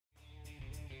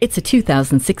It's a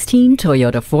 2016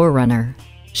 Toyota 4Runner.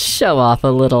 Show off a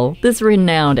little. This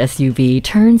renowned SUV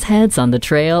turns heads on the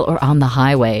trail or on the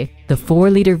highway. The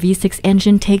 4-liter V6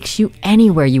 engine takes you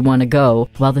anywhere you want to go,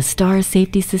 while the STAR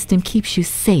safety system keeps you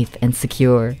safe and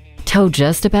secure. Tow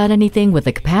just about anything with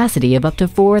a capacity of up to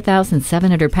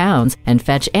 4,700 pounds and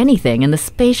fetch anything in the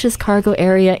spacious cargo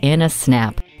area in a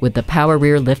snap with the power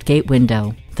rear liftgate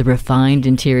window. The refined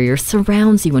interior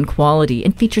surrounds you in quality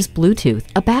and features Bluetooth,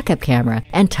 a backup camera,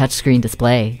 and touchscreen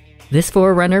display. This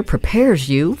 4Runner prepares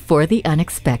you for the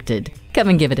unexpected. Come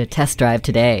and give it a test drive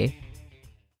today.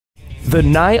 The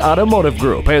Nye Automotive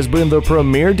Group has been the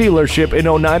premier dealership in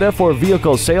Oneida for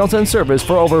vehicle sales and service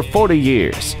for over 40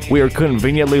 years. We are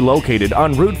conveniently located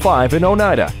on Route 5 in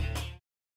Oneida.